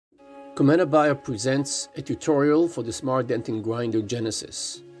KometaBio presents a tutorial for the Smart Dentin Grinder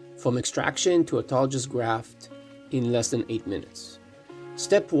Genesis, from extraction to autologous graft in less than 8 minutes.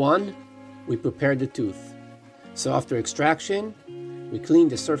 Step 1, we prepare the tooth. So after extraction, we clean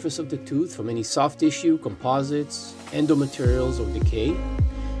the surface of the tooth from any soft tissue, composites, endomaterials, or decay.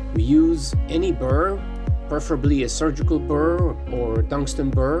 We use any burr, preferably a surgical burr or a tungsten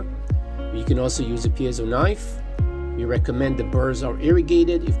burr. You can also use a piezo knife. We recommend the burrs are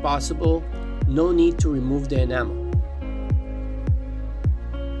irrigated if possible. No need to remove the enamel.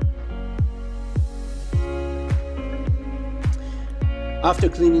 After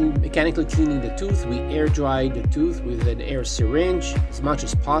mechanically cleaning the tooth, we air dry the tooth with an air syringe as much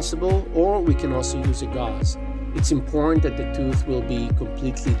as possible, or we can also use a gauze. It's important that the tooth will be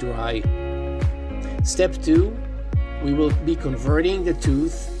completely dry. Step 2, we will be converting the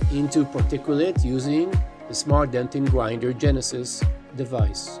tooth into particulate using the Smart Dentin Grinder Genesis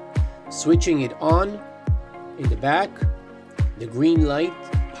device. Switching it on in the back, the green light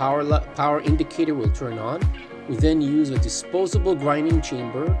power indicator will turn on. We then use a disposable grinding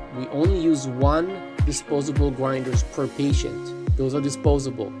chamber. We only use 1 disposable grinders per patient. Those are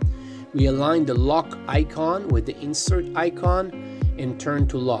disposable. We align the lock icon with the insert icon and turn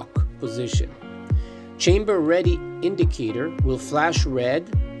to lock position. Chamber ready indicator will flash red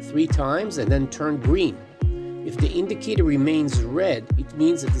 3 times and then turn green. If the indicator remains red, it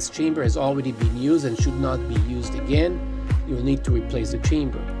means that this chamber has already been used and should not be used again. You will need to replace the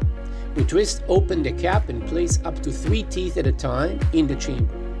chamber. We twist open the cap and place up to 3 teeth at a time in the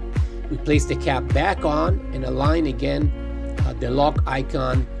chamber. We place the cap back on and align again the lock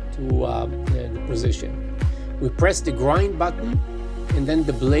icon to the position. We press the grind button and then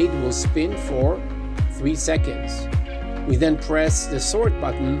the blade will spin for 3 seconds. We then press the sort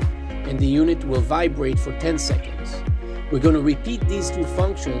button and the unit will vibrate for 10 seconds. We're going to repeat these 2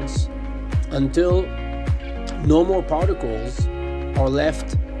 functions until no more particles are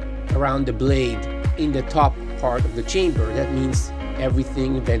left around the blade in the top part of the chamber. That means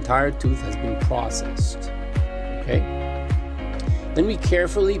everything, the entire tooth has been processed. Okay? Then we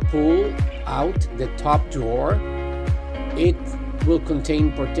carefully pull out the top drawer. It will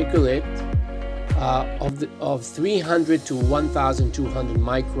contain particulate of 300 to 1,200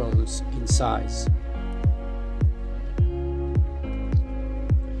 microns in size.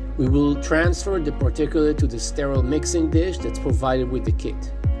 We will transfer the particulate to the sterile mixing dish that's provided with the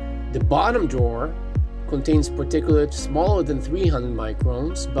kit. The bottom drawer contains particulate smaller than 300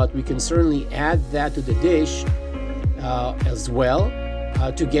 microns, but we can certainly add that to the dish as well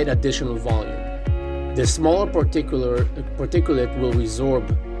to get additional volume. The smaller particulate will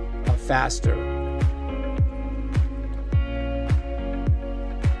resorb faster.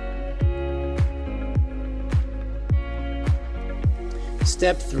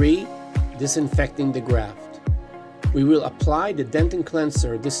 Step 3, disinfecting the graft. We will apply the dentin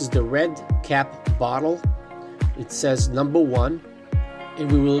cleanser. This is the red cap bottle. It says number 1.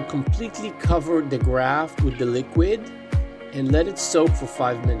 And we will completely cover the graft with the liquid and let it soak for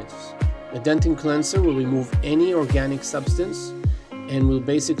 5 minutes. The dentin cleanser will remove any organic substance and will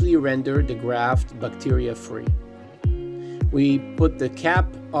basically render the graft bacteria free. We put the cap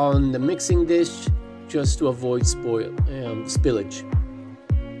on the mixing dish just to avoid spillage.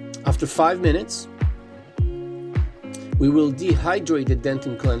 After 5 minutes, we will dehydrate the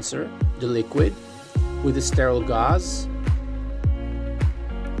dentin cleanser, the liquid, with a sterile gauze,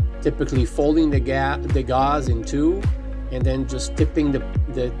 typically folding the gauze in 2 and then just tipping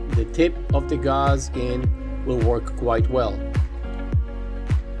the tip of the gauze in will work quite well.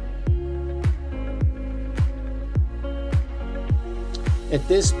 At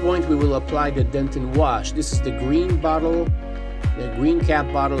this point, we will apply the dentin wash. This is the green bottle. The green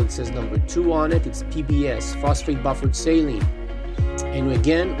cap bottle, it says number 2 on it. It's PBS, phosphate buffered saline. And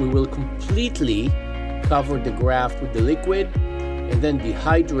again, we will completely cover the graft with the liquid and then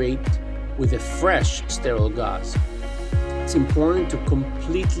dehydrate with a fresh sterile gauze. It's important to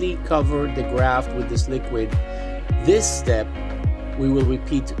completely cover the graft with this liquid. This step we will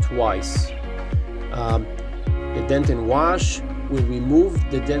repeat twice. The dentin wash will remove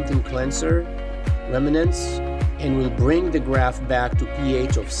the dentin cleanser remnants and will bring the graft back to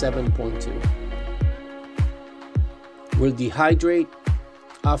pH of 7.2. We'll dehydrate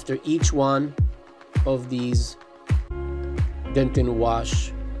after each one of these dentin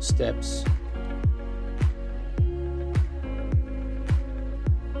wash steps.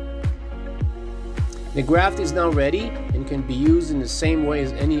 The graft is now ready and can be used in the same way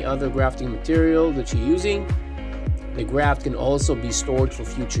as any other grafting material that you're using. The graft can also be stored for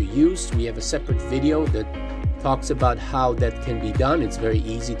future use. We have a separate video that talks about how that can be done. It's very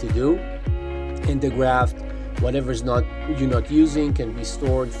easy to do. And the graft, whatever's you're not using, can be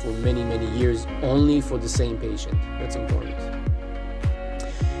stored for many, many years only for the same patient. That's important.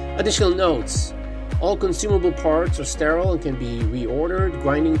 Additional notes. All consumable parts are sterile and can be reordered.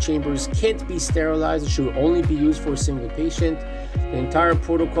 Grinding chambers can't be sterilized. It should only be used for a single patient. The entire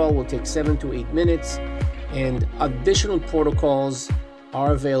protocol will take 7 to 8 minutes, and additional protocols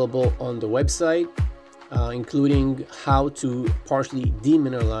are available on the website, including how to partially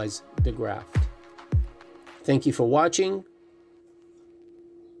demineralize the graft. Thank you for watching.